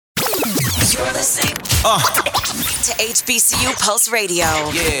You're listening to HBCU Pulse Radio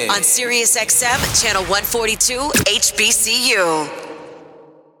on Sirius XM, channel 142, HBCU.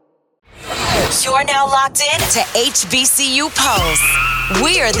 You're now locked in to HBCU Pulse.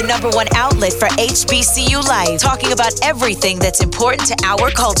 We are the #1 outlet for HBCU life, talking about everything that's important to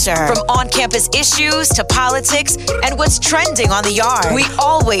our culture, from on-campus issues to politics and what's trending on the yard. We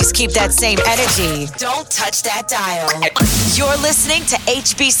always keep that same energy. Don't touch that dial. You're listening to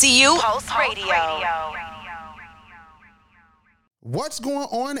HBCU Pulse Radio. What's going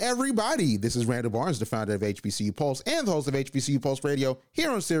on, everybody? This is Randall Barnes, the founder of HBCU Pulse and the host of HBCU Pulse Radio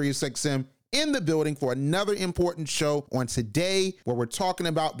here on Sirius XM, in the building for another important show on today, where we're talking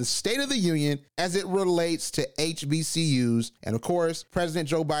about the State of the Union as it relates to HBCUs. And of course, President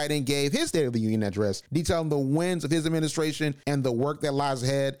Joe Biden gave his State of the Union address detailing the wins of his administration and the work that lies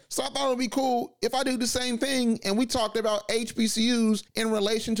ahead. So I thought it would be cool if I do the same thing and we talked about HBCUs in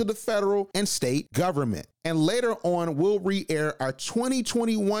relation to the federal and state government. And later on, we'll re-air our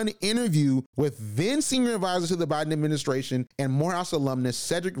 2021 interview with then senior advisor to the Biden administration and Morehouse alumnus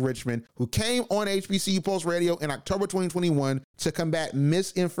Cedric Richmond, who came on HBCU Pulse Radio in October 2021 to combat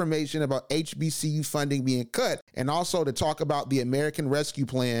misinformation about HBCU funding being cut, and also to talk about the American Rescue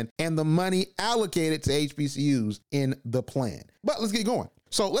Plan and the money allocated to HBCUs in the plan. But let's get going.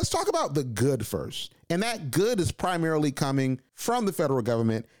 So let's talk about the good first. And that good is primarily coming from the federal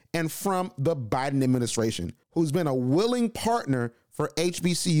government and from the Biden administration, who's been a willing partner for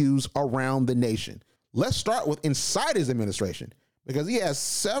HBCUs around the nation. Let's start with inside his administration, because he has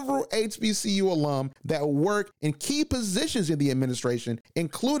several HBCU alum that work in key positions in the administration,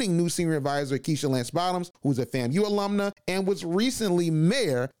 including new senior advisor Keisha Lance Bottoms, who's a FAMU alumna and was recently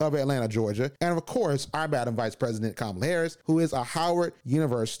mayor of Atlanta, Georgia. And of course, our Madam Vice President Kamala Harris, who is a Howard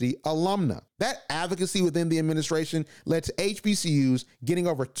University alumna. That advocacy within the administration led to HBCUs getting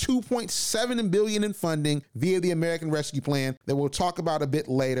over $2.7 billion in funding via the American Rescue Plan that we'll talk about a bit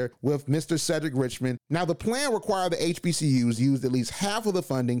later with Mr. Cedric Richmond. Now, the plan required the HBCUs use at least half of the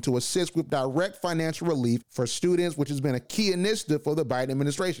funding to assist with direct financial relief for students, which has been a key initiative for the Biden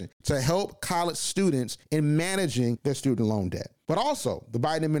administration to help college students in managing their student loan debt. But also, the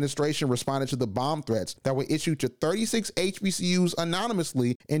Biden administration responded to the bomb threats that were issued to 36 HBCUs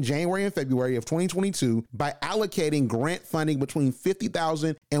anonymously in January and February of 2022 by allocating grant funding between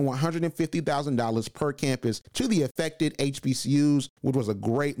 $50,000 and $150,000 per campus to the affected HBCUs, which was a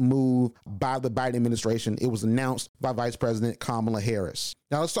great move by the Biden administration. It was announced by Vice President Kamala Harris.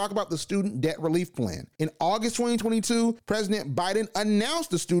 Now let's talk about the Student Debt Relief Plan. In August 2022, President Biden announced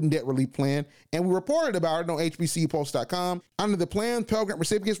the Student Debt Relief Plan, and we reported about it on HBCUPulse.com. Under the plan, Pell Grant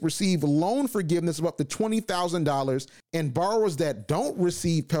recipients receive loan forgiveness of up to $20,000, and borrowers that don't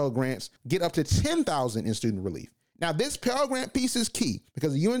receive Pell Grants get up to $10,000 in student relief. Now, this Pell Grant piece is key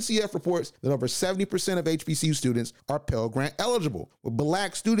because the UNCF reports that over 70% of HBCU students are Pell Grant eligible, with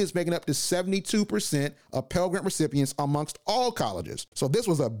Black students making up to 72% of Pell Grant recipients amongst all colleges. So this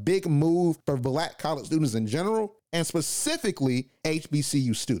was a big move for Black college students in general, and specifically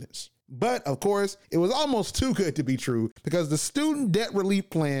HBCU students. But of course, it was almost too good to be true because the Student Debt Relief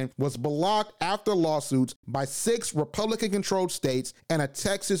Plan was blocked after lawsuits by 6 Republican-controlled states and a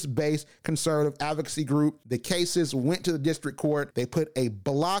Texas-based conservative advocacy group. The cases went to the district court. They put a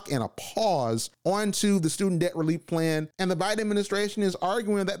block and a pause onto the Student Debt Relief Plan, and the Biden administration is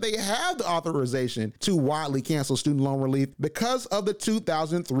arguing that they have the authorization to widely cancel student loan relief because of the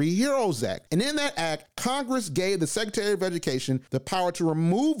 2003 HEROES Act. And in that act, Congress gave the Secretary of Education the power to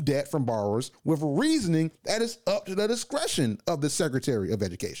remove debt from borrowers with reasoning that is up to the discretion of the Secretary of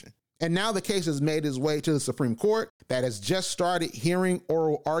Education. And now the case has made its way to the Supreme Court that has just started hearing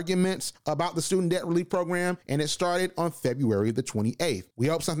oral arguments about the Student Debt Relief Program, and it started on February the 28th. We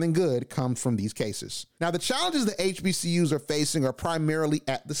hope something good comes from these cases. Now, the challenges that HBCUs are facing are primarily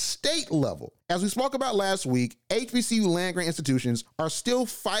at the state level. As we spoke about last week, HBCU land-grant institutions are still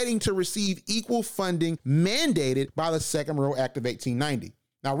fighting to receive equal funding mandated by the Second Rural Act of 1890.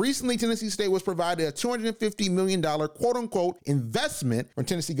 Now, recently, Tennessee State was provided a $250 million quote-unquote investment from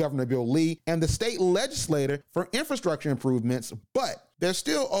Tennessee Governor Bill Lee and the state legislator for infrastructure improvements, but they're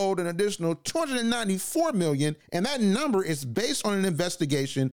still owed an additional $294 million, and that number is based on an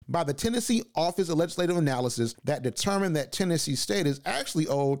investigation by the Tennessee Office of Legislative Analysis that determined that Tennessee State is actually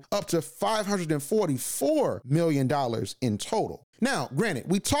owed up to $544 million in total. Now, granted,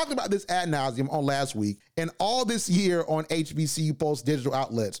 we talked about this ad nauseum on last week, and all this year on HBCU Pulse digital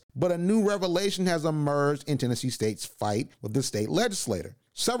outlets. But a new revelation has emerged in Tennessee State's fight with the state legislator.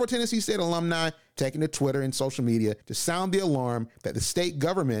 Several Tennessee State alumni taking to Twitter and social media to sound the alarm that the state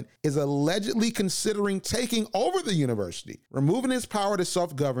government is allegedly considering taking over the university, removing its power to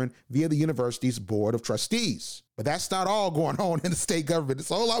self-govern via the university's board of trustees. But that's not all going on in the state government. There's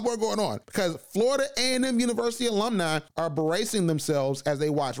a whole lot more going on because Florida A&M University alumni are bracing themselves as they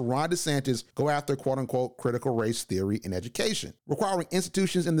watch Ron DeSantis go after quote-unquote critical race theory in education, requiring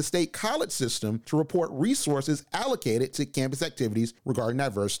institutions in the state college system to report resources allocated to campus activities regarding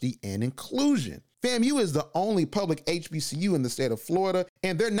diversity and inclusion. FAMU is the only public HBCU in the state of Florida,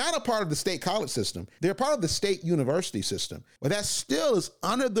 and they're not a part of the state college system. They're part of the state university system. But that still is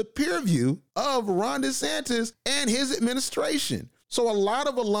under the purview of Ron DeSantis and his administration. So a lot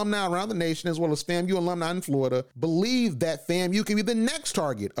of alumni around the nation, as well as FAMU alumni in Florida, believe that FAMU can be the next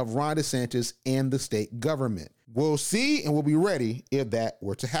target of Ron DeSantis and the state government. We'll see, and we'll be ready if that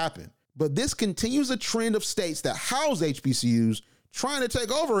were to happen. But this continues a trend of states that house HBCUs trying to take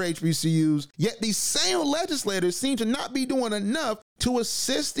over HBCUs, yet these same legislators seem to not be doing enough to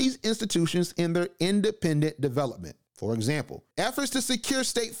assist these institutions in their independent development. For example, efforts to secure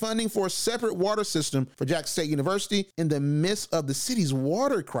state funding for a separate water system for Jackson State University in the midst of the city's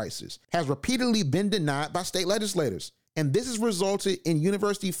water crisis has repeatedly been denied by state legislators. And this has resulted in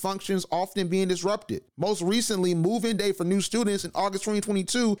university functions often being disrupted. Most recently, move-in day for new students in August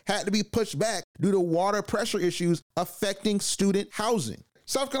 2022 had to be pushed back due to water pressure issues affecting student housing.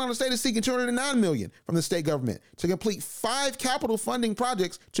 South Carolina State is seeking $209 million from the state government to complete 5 capital funding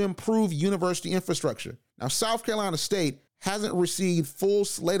projects to improve university infrastructure. Now, South Carolina State hasn't received full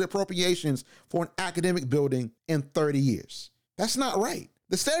slate appropriations for an academic building in 30 years. That's not right.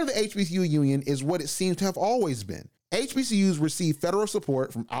 The state of the HBCU union is what it seems to have always been. HBCUs receive federal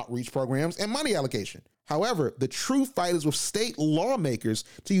support from outreach programs and money allocation. However, the true fight is with state lawmakers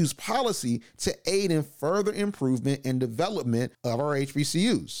to use policy to aid in further improvement and development of our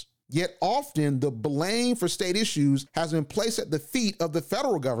HBCUs. Yet often the blame for state issues has been placed at the feet of the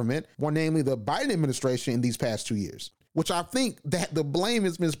federal government, more namely the Biden administration in these past 2 years. Which I think that the blame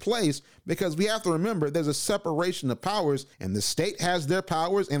is misplaced because we have to remember there's a separation of powers, and the state has their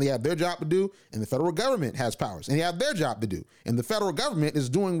powers and they have their job to do, and the federal government has powers and they have their job to do. And the federal government is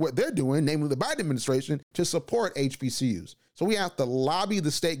doing what they're doing, namely the Biden administration, to support HBCUs. So we have to lobby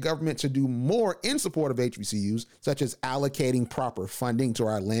the state government to do more in support of HBCUs, such as allocating proper funding to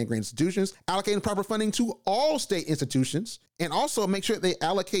our land-grant institutions, allocating proper funding to all state institutions, and also make sure they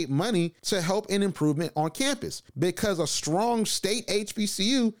allocate money to help in improvement on campus, because a strong state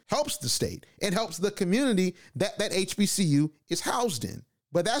HBCU helps the state. It helps the community that HBCU is housed in.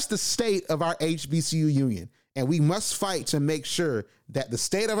 But that's the state of our HBCU union. And we must fight to make sure that the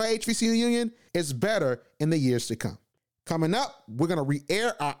state of our HBCU union is better in the years to come. Coming up, we're going to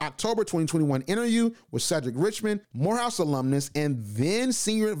re-air our October 2021 interview with Cedric Richmond, Morehouse alumnus, and then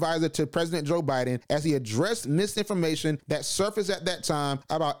senior advisor to President Joe Biden, as he addressed misinformation that surfaced at that time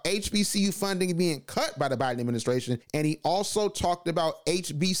about HBCU funding being cut by the Biden administration. And he also talked about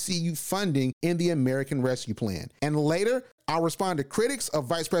HBCU funding in the American Rescue Plan. And later, I'll respond to critics of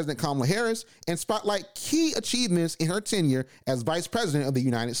Vice President Kamala Harris and spotlight key achievements in her tenure as Vice President of the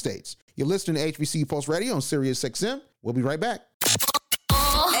United States. You're listening to HBCU Pulse Radio on Sirius XM. We'll be right back.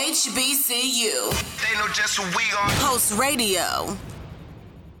 HBCU. They know just who we are. Pulse Radio.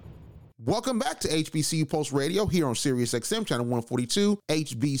 Welcome back to HBCU Pulse Radio here on Sirius XM, channel 142,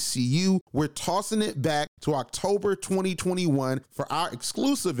 HBCU. We're tossing it back to October 2021 for our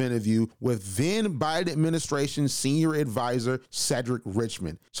exclusive interview with then Biden administration senior advisor Cedric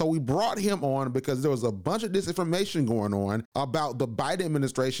Richmond. So we brought him on because there was a bunch of disinformation going on about the Biden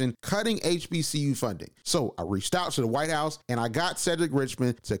administration cutting HBCU funding. So I reached out to the White House and I got Cedric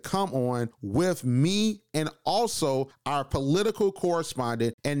Richmond to come on with me and also our political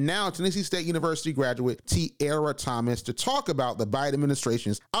correspondent and now Tennessee State University graduate Tiara Thomas to talk about the Biden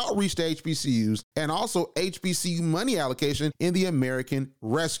administration's outreach to HBCUs and also HBCU money allocation in the American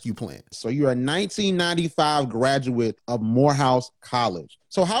Rescue Plan. So you're a 1995 graduate of Morehouse College.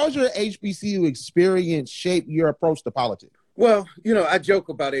 So how has your HBCU experience shaped your approach to politics? Well, you know, I joke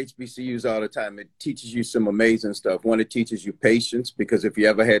about HBCUs all the time. It teaches you some amazing stuff. One, it teaches you patience, because if you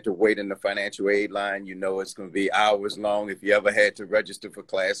ever had to wait in the financial aid line, you know it's going to be hours long. If you ever had to register for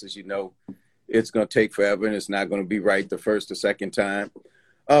classes, you know it's going to take forever and it's not going to be right the first or second time.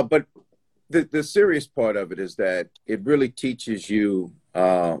 But the serious part of it is that it really teaches you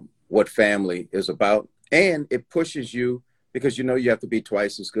what family is about, and it pushes you because, you know, you have to be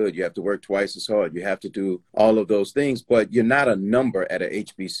twice as good. You have to work twice as hard. You have to do all of those things, but you're not a number at a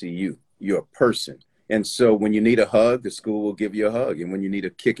HBCU. You're a person. And so when you need a hug, the school will give you a hug. And when you need a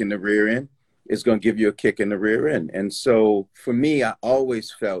kick in the rear end, it's going to give you a kick in the rear end. And so for me, I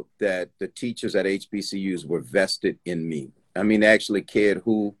always felt that the teachers at HBCUs were vested in me. I mean, they actually cared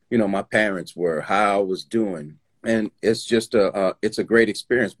who, my parents were, how I was doing. And it's just it's a great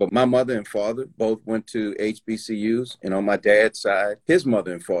experience. But my mother and father both went to HBCUs. And on my dad's side, his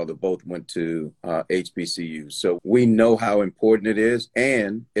mother and father both went to HBCUs. So we know how important it is.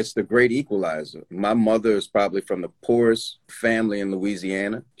 And it's the great equalizer. My mother is probably from the poorest family in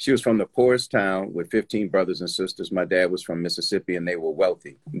Louisiana. She was from the poorest town with 15 brothers and sisters. My dad was from Mississippi, and they were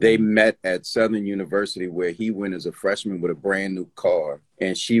wealthy. They met at Southern University, where he went as a freshman with a brand new car,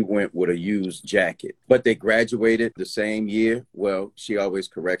 and she went with a used jacket. But they graduated the same year. Well, she always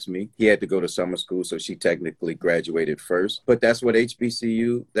corrects me. He had to go to summer school, so she technically graduated first. But that's what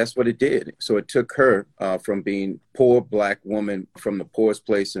HBCU, that's what it did. So it took her from being poor Black woman from the poorest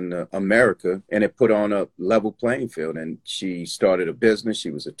place in America, and it put on a level playing field. And she started a business. She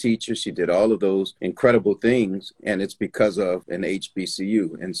was a teacher. She did all of those incredible things, and it's because of an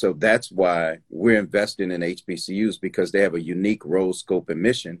HBCU. And so that's why we're investing in HBCUs, because they have a unique role, scope, and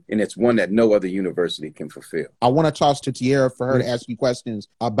mission, and it's one that no other university can fulfill. I want to toss to Tierra for her to ask you questions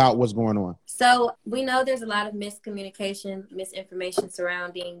about what's going on. So we know there's a lot of miscommunication, misinformation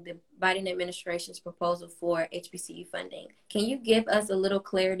surrounding the Biden administration's proposal for HBCU funding. Can you give us a little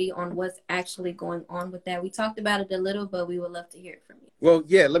clarity on what's actually going on with that? We talked about it a little, but we would love to hear it from you. Well,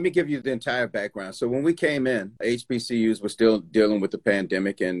 yeah, let me give you the entire background. So when we came in, HBCUs were still dealing with the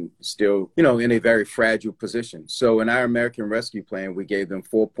pandemic and still, in a very fragile position. So in our American Rescue Plan, we gave them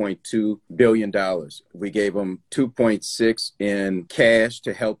 $4.2 billion. We gave them $2.6 in cash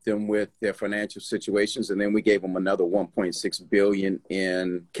to help them with their financial situations. And then we gave them another $1.6 billion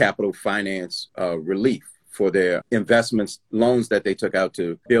in capital finance relief for their investments, loans that they took out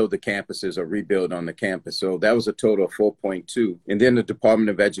to build the campuses or rebuild on the campus. So that was a total of 4.2. And then the Department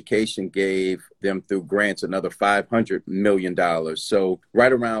of Education gave them through grants another $500 million. So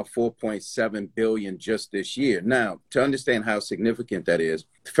right around 4.7 billion just this year. Now, to understand how significant that is,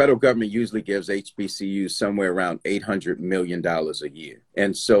 the federal government usually gives HBCUs somewhere around $800 million a year.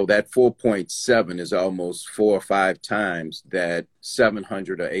 And so that 4.7 is almost 4 or 5 times that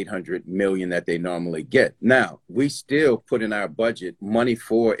 700 or 800 million that they normally get. Now, we still put in our budget money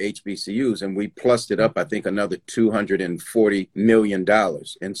for HBCUs, and we plussed it up, I think, another $240 million.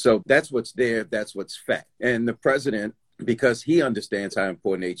 And so that's what's there. That's what's fact. And the president, because he understands how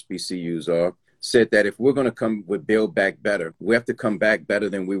important HBCUs are, said that if we're going to come with Build Back Better, we have to come back better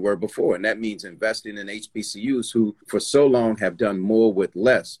than we were before. And that means investing in HBCUs who for so long have done more with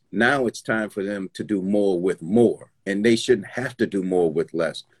less. Now it's time for them to do more with more. And they shouldn't have to do more with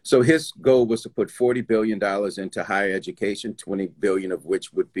less. So his goal was to put $40 billion into higher education, $20 billion of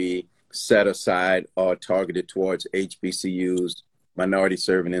which would be set aside or targeted towards HBCUs, minority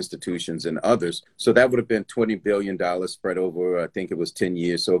serving institutions, and others. So that would have been $20 billion spread over, I think it was 10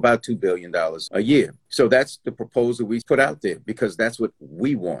 years. So about $2 billion a year. So that's the proposal we put out there, because that's what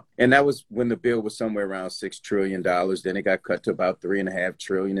we want. And that was when the bill was somewhere around $6 trillion. Then it got cut to about $3.5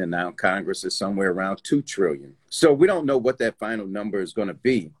 trillion. And now Congress is somewhere around $2 trillion. So we don't know what that final number is going to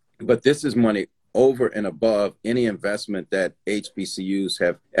be. But this is money over and above any investment that HBCUs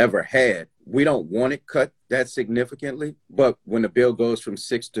have ever had. We don't want it cut that significantly, but when the bill goes from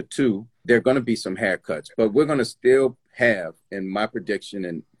 6 to 2, there are going to be some haircuts, but we're going to still have, in my prediction,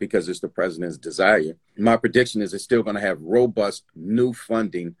 and because it's the president's desire, my prediction is it's still going to have robust new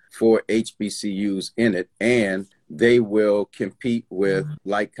funding for HBCUs in it, and they will compete with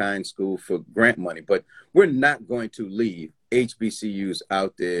like-kind school for grant money. But we're not going to leave HBCUs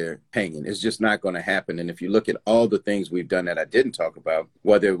out there hanging. It's just not going to happen. And if you look at all the things we've done that I didn't talk about,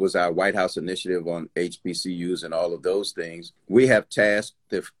 whether it was our White House initiative on HBCUs and all of those things, we have tasked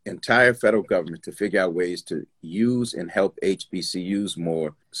the entire federal government to figure out ways to use and help HBCUs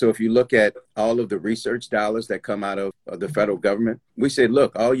more. So if you look at all of the research dollars that come out of the federal government, we say,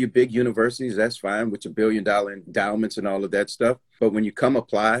 look, all you big universities, that's fine with your $1 billion endowments and all of that stuff. But when you come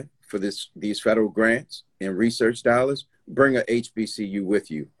apply for these federal grants and research dollars, bring a HBCU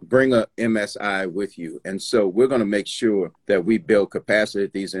with you, bring a MSI with you. And so we're going to make sure that we build capacity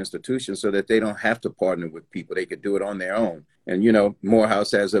at these institutions so that they don't have to partner with people. They could do it on their own. And,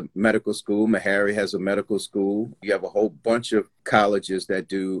 Morehouse has a medical school. Meharry has a medical school. You have a whole bunch of colleges that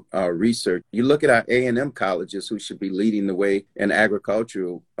do research. You look at our A&M colleges who should be leading the way in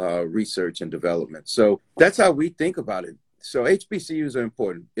agricultural research and development. So that's how we think about it. So HBCUs are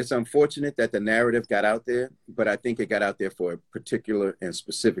important. It's unfortunate that the narrative got out there, but I think it got out there for a particular and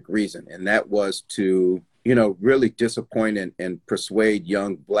specific reason. And that was to, really disappoint and persuade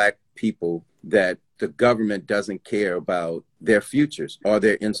young Black people that the government doesn't care about their futures or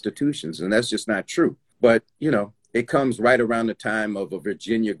their institutions. And that's just not true. But, it comes right around the time of a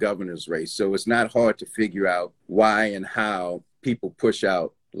Virginia governor's race. So it's not hard to figure out why and how people push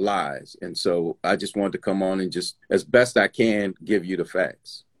out lies. And so I just wanted to come on and just, as best I can, give you the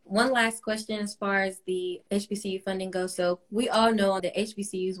facts. One last question as far as the HBCU funding goes. So we all know that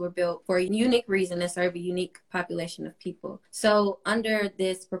HBCUs were built for a unique reason to serve a unique population of people. So under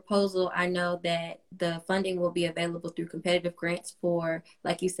this proposal, I know that the funding will be available through competitive grants for,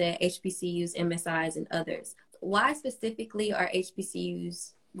 like you said, HBCUs, MSIs, and others. Why specifically are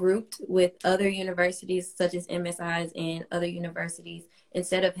HBCUs grouped with other universities such as MSIs and other universities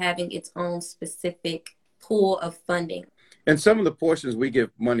instead of having its own specific pool of funding? And some of the portions we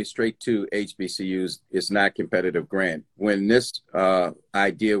give money straight to HBCUs is not competitive grant. When this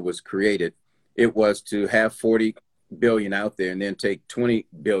idea was created, it was to have 40 billion out there and then take 20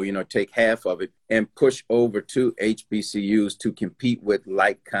 billion or take half of it and push over to HBCUs to compete with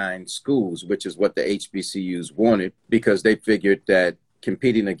like-kind schools, which is what the HBCUs wanted, because they figured that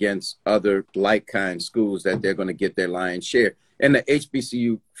competing against other like-kind schools that they're going to get their lion's share. And the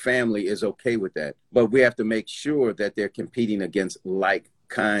HBCU family is okay with that. But we have to make sure that they're competing against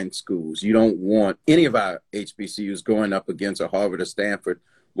like-kind schools. You don't want any of our HBCUs going up against a Harvard or Stanford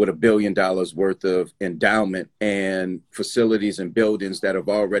with $1 billion worth of endowment and facilities and buildings that have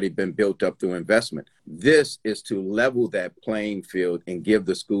already been built up through investment. This is to level that playing field and give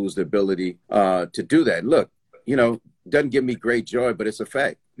the schools the ability to do that. Look, doesn't give me great joy, but it's a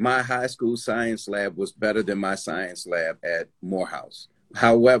fact. My high school science lab was better than my science lab at Morehouse.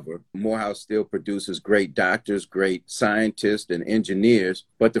 However, Morehouse still produces great doctors, great scientists and engineers,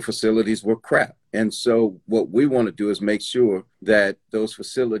 but the facilities were crap. And so what we want to do is make sure that those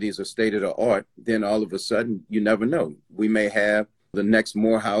facilities are state of the art. Then all of a sudden, you never know. We may have the next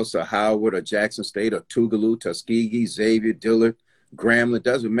Morehouse or Howard or Jackson State or Tougaloo, Tuskegee, Xavier, Dillard, Grambling,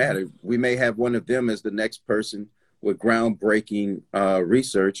 doesn't matter. We may have one of them as the next person with groundbreaking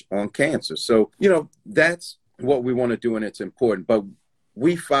research on cancer. So, that's what we want to do, and it's important. But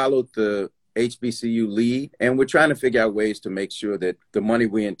we followed the HBCU lead, and we're trying to figure out ways to make sure that the money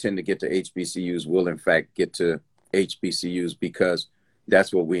we intend to get to HBCUs will, in fact, get to HBCUs, because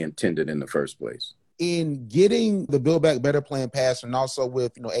that's what we intended in the first place. In getting the Build Back Better plan passed, and also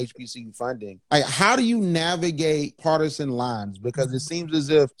with HBCU funding, how do you navigate partisan lines? Because it seems as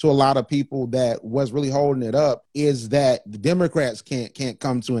if to a lot of people that what's really holding it up is that the Democrats can't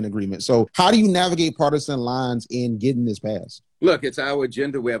come to an agreement. So how do you navigate partisan lines in getting this passed? Look, it's our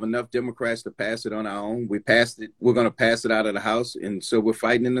agenda. We have enough Democrats to pass it on our own. We passed it. We're going to pass it out of the House. And so we're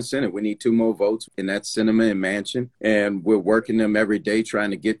fighting in the Senate. We need 2 more votes in that Sinema and Manchin. And we're working them every day trying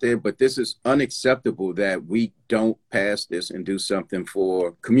to get there. But this is unacceptable that we don't pass this and do something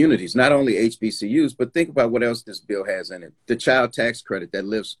for communities, not only HBCUs, but think about what else this bill has in it. The child tax credit that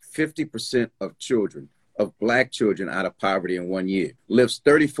lifts 50% of children, of Black children, out of poverty in 1 year, lifts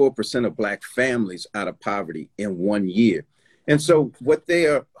 34% of Black families out of poverty in 1 year. And so what they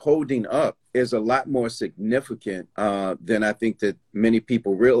are holding up is a lot more significant than I think that many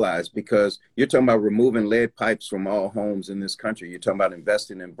people realize, because you're talking about removing lead pipes from all homes in this country. You're talking about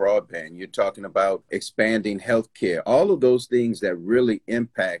investing in broadband. You're talking about expanding healthcare, all of those things that really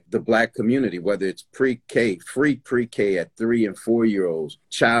impact the Black community, whether it's pre-K, free pre-K at 3 and 4 year olds,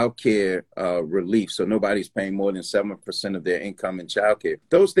 child care relief, so nobody's paying more than 7% of their income in child care.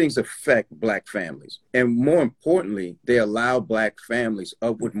 Those things affect Black families. And more importantly, they allow Black families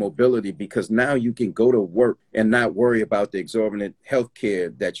upward mobility, because now you can go to work and not worry about the exorbitant health care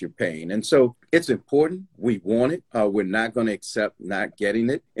that you're paying. And so it's important. We want it. We're not going to accept not getting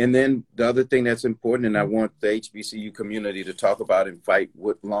it. And then the other thing that's important, and I want the HBCU community to talk about and fight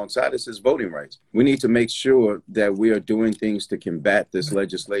alongside us, is voting rights. We need to make sure that we are doing things to combat this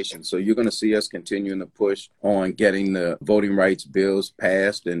legislation. So you're going to see us continuing to push on getting the voting rights bills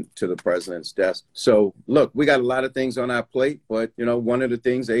passed and to the president's desk. So look, we got a lot of things on our plate, but one of the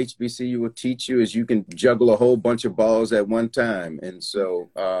things the HBCU will teach you is you can juggle a whole bunch of balls at one time. And so,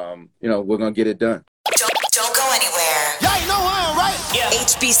 we're going to get it done. Don't go anywhere. Y'all know I am, right? Yeah.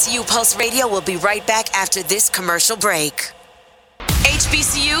 HBCU Pulse Radio will be right back after this commercial break.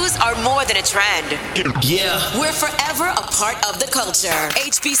 HBCUs are more than a trend. Yeah. We're forever a part of the culture.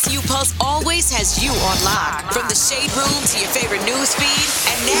 HBCU Pulse always has you on lock. From the Shade Room to your favorite news feed,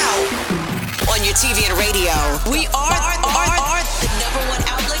 and now on your TV and radio. We are the #1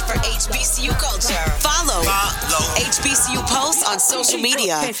 outlet for HBCU culture. Follow HBCU Pulse on social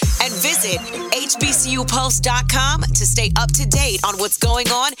media and visit hbcupulse.com to stay up to date on what's going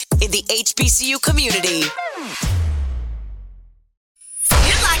on in the HBCU community.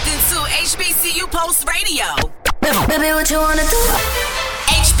 You're locked into HBCU Pulse Radio. Baby, what you wanna do?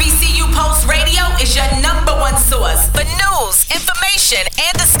 HBCU Pulse Radio is your number one source for news, information,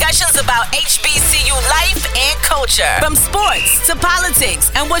 and discussions about HBCU life and culture. From sports to politics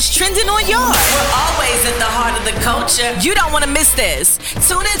and what's trending on yours. We're always at the heart of the culture. You don't want to miss this.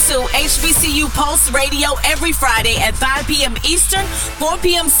 Tune into HBCU Pulse Radio every Friday at 5 p.m. Eastern, 4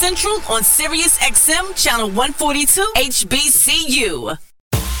 p.m. Central on Sirius XM Channel 142 HBCU.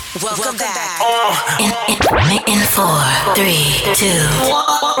 Welcome back. In 4, 3, 2,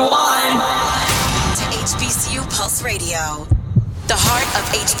 1. To HBCU Pulse Radio, the heart of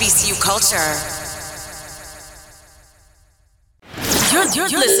HBCU culture.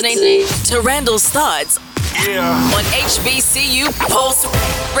 You're listening to Randall's Thoughts on HBCU Pulse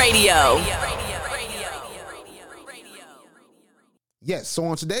Radio. Yes, so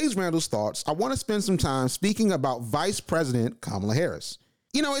on today's Randall's Thoughts, I want to spend some time speaking about Vice President Kamala Harris.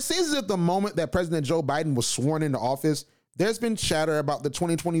 You know, it seems as if the moment that President Joe Biden was sworn into office, there's been chatter about the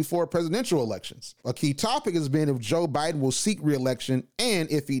 2024 presidential elections. A key topic has been if Joe Biden will seek re-election,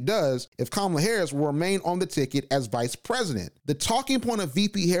 and if he does, if Kamala Harris will remain on the ticket as vice president. The talking point of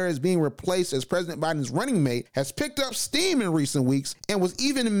VP Harris being replaced as President Biden's running mate has picked up steam in recent weeks and was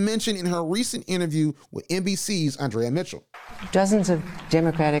even mentioned in her recent interview with NBC's Andrea Mitchell. Dozens of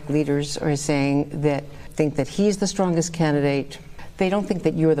Democratic leaders are saying that think that he's the strongest candidate. They don't think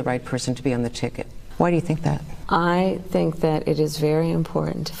that you're the right person to be on the ticket. Why do you think that? I think that it is very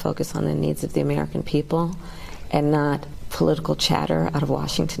important to focus on the needs of the American people and not political chatter out of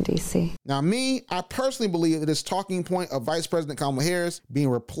Washington, D.C. Now, I personally believe that this talking point of Vice President Kamala Harris being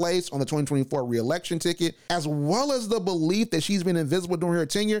replaced on the 2024 re-election ticket, as well as the belief that she's been invisible during her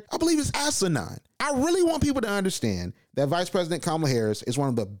tenure, I believe is asinine. I really want people to understand that Vice President Kamala Harris is one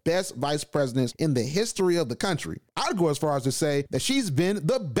of the best vice presidents in the history of the country. I'd go as far as to say that she's been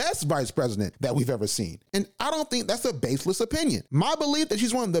the best vice president that we've ever seen. And I don't think that's a baseless opinion. My belief that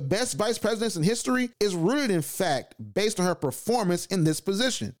she's one of the best vice presidents in history is rooted in fact based on her performance in this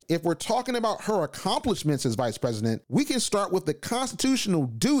position. If we're talking about her accomplishments as vice president, we can start with the constitutional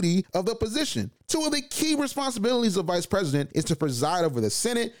duty of the position. Two of the key responsibilities of vice president is to preside over the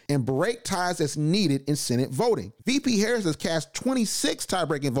Senate and break ties that's needed in Senate voting. VP Harris has cast 26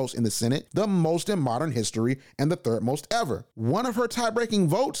 tie-breaking votes in the Senate, the most in modern history and the third most ever. One of her tie-breaking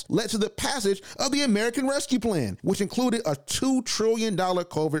votes led to the passage of the American Rescue Plan, which included a $2 trillion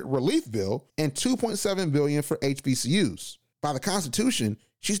COVID relief bill and $2.7 billion for HBCUs. By the Constitution,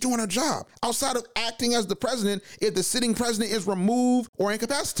 she's doing her job outside of acting as the president if the sitting president is removed or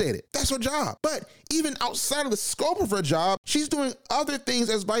incapacitated. That's her job. But even outside of the scope of her job, she's doing other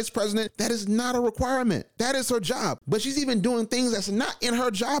things as vice president that is not a requirement. That is her job. But she's even doing things that's not in her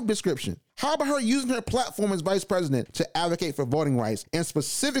job description. How about her using her platform as vice president to advocate for voting rights, and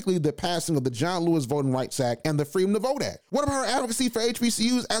specifically the passing of the John Lewis Voting Rights Act and the Freedom to Vote Act? What about her advocacy for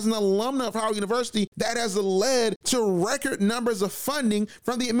HBCUs as an alumna of Howard University that has led to record numbers of funding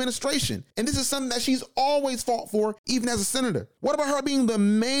from the administration? And this is something that she's always fought for, even as a senator. What about her being the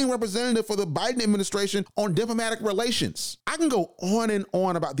main representative for the Biden administration on diplomatic relations? I can go on and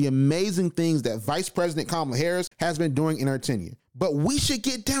on about the amazing things that Vice President Kamala Harris has been doing in her tenure. But we should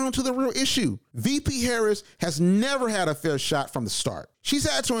get down to the real issue. VP Harris has never had a fair shot from the start. She's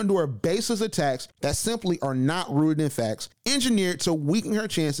had to endure baseless attacks that simply are not rooted in facts, engineered to weaken her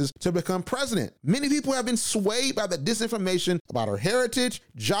chances to become president. Many people have been swayed by the disinformation about her heritage,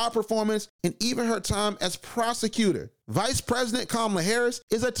 job performance, and even her time as prosecutor. Vice President Kamala Harris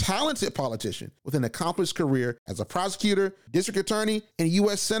is a talented politician with an accomplished career as a prosecutor, district attorney, and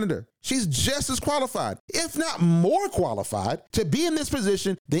U.S. senator. She's just as qualified, if not more qualified, to be in this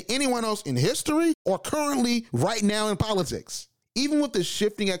position than anyone else in history or currently right now in politics. Even with the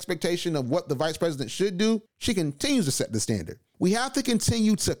shifting expectation of what the vice president should do, she continues to set the standard. We have to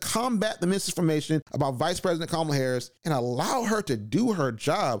continue to combat the misinformation about Vice President Kamala Harris and allow her to do her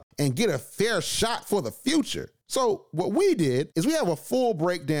job and get a fair shot for the future. So what we did is we have a full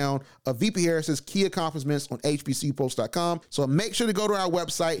breakdown of VP Harris's key accomplishments on HBCUPulse.com. So make sure to go to our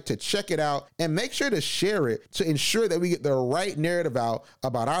website to check it out and make sure to share it to ensure that we get the right narrative out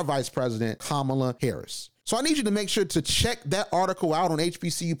about our Vice President, Kamala Harris. So I need you to make sure to check that article out on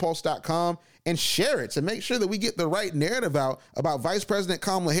HBCUPulse.com and share it to make sure that we get the right narrative out about Vice President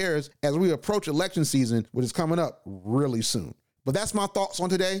Kamala Harris as we approach election season, which is coming up really soon. But that's my thoughts on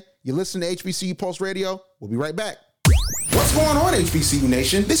today. You listen to HBCU Pulse Radio. We'll be right back. What's going on, HBCU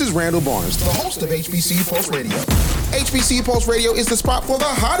Nation? This is Randall Barnes, the host of HBCU Pulse Radio. HBCU Pulse Radio is the spot for the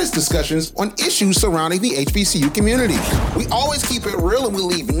hottest discussions on issues surrounding the HBCU community. We always keep it real and we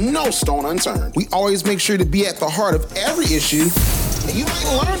leave no stone unturned. We always make sure to be at the heart of every issue and you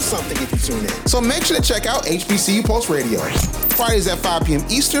might learn something if you tune in. So make sure to check out HBCU Pulse Radio. Fridays at 5 p.m.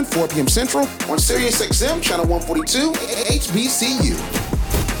 Eastern, 4 p.m. Central on SiriusXM Channel 142 HBCU.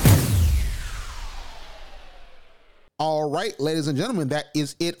 All right, ladies and gentlemen, that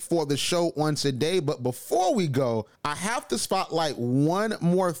is it for the show on today. But before we go, I have to spotlight one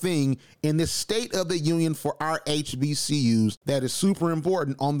more thing in this State of the Union for our HBCUs that is super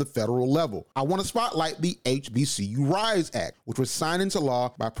important on the federal level. I want to spotlight the HBCU RISE Act, which was signed into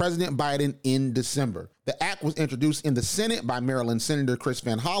law by President Biden in December. The act was introduced in the Senate by Maryland Senator Chris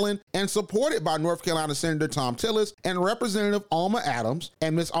Van Hollen and supported by North Carolina Senator Thom Tillis and Representative Alma Adams.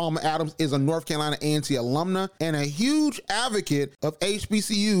 And Miss Alma Adams is a North Carolina A&T alumna and a huge advocate of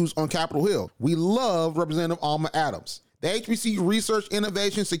HBCUs on Capitol Hill. We love Representative Alma Adams. The HBCU Research,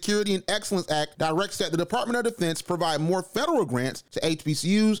 Innovation, Security, and Excellence Act directs that the Department of Defense provide more federal grants to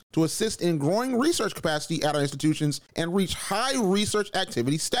HBCUs to assist in growing research capacity at our institutions and reach high research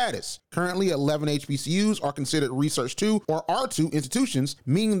activity status. Currently, 11 HBCUs are considered Research 2 or R2 institutions,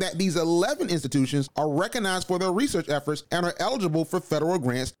 meaning that these 11 institutions are recognized for their research efforts and are eligible for federal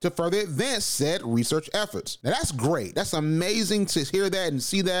grants to further advance said research efforts. Now, that's great. That's amazing to hear that and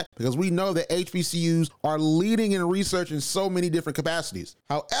see that, because we know that HBCUs are leading in research in so many different capacities.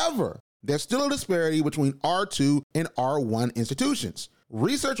 However, there's still a disparity between R2 and R1 institutions.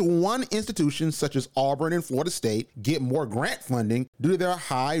 Research 1 institutions such as Auburn and Florida State get more grant funding due to their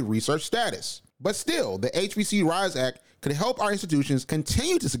high research status. But still, the HBCU RISE Act could help our institutions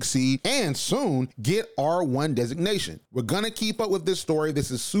continue to succeed and soon get R1 designation. We're going to keep up with this story. This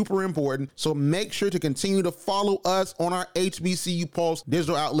is super important. So make sure to continue to follow us on our HBCU Pulse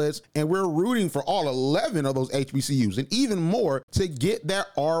digital outlets. And we're rooting for all 11 of those HBCUs and even more to get that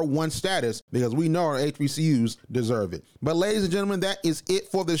R1 status, because we know our HBCUs deserve it. But ladies and gentlemen, that is it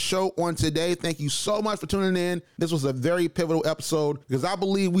for the show on today. Thank you so much for tuning in. This was a very pivotal episode because I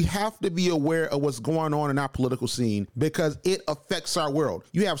believe we have to be aware of what's going on in our political scene, because it affects our world.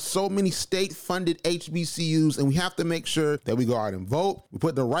 You have so many state-funded HBCUs, and we have to make sure that we go out and vote. We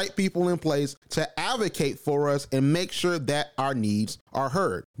put the right people in place to advocate for us and make sure that our needs are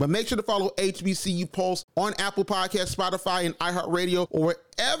heard. But make sure to follow HBCU Pulse on Apple Podcasts, Spotify, and iHeartRadio, or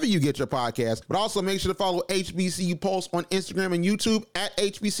wherever you get your podcasts. But also make sure to follow HBCU Pulse on Instagram and YouTube at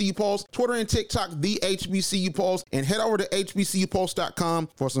HBCU Pulse, Twitter and TikTok, the HBCU Pulse, and head over to HBCUPulse.com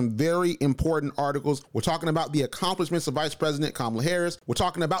for some very important articles. We're talking about the accomplishments of Vice President Kamala Harris. We're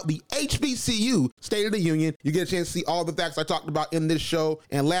talking about the HBCU State of the Union. You get a chance to see all the facts I talked about in this show.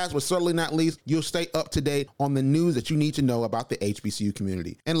 And last but certainly not least, you'll stay up to date on the news that you need to know about the HBCU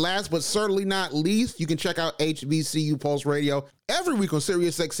community. And last but certainly not least, you can check out HBCU Pulse Radio every week on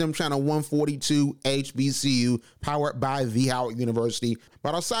SiriusXM Channel 142 HBCU, powered by The Howard University.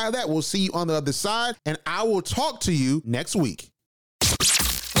 But outside of that, we'll see you on the other side, and I will talk to you next week.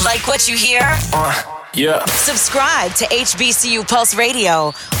 Like what you hear? Yeah. Subscribe to HBCU Pulse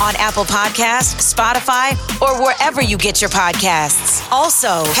Radio on Apple Podcasts, Spotify, or wherever you get your podcasts.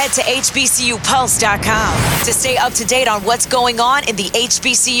 Also, head to HBCUPulse.com to stay up to date on what's going on in the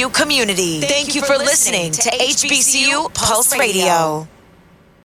HBCU community. Thank you for listening to HBCU Pulse Radio.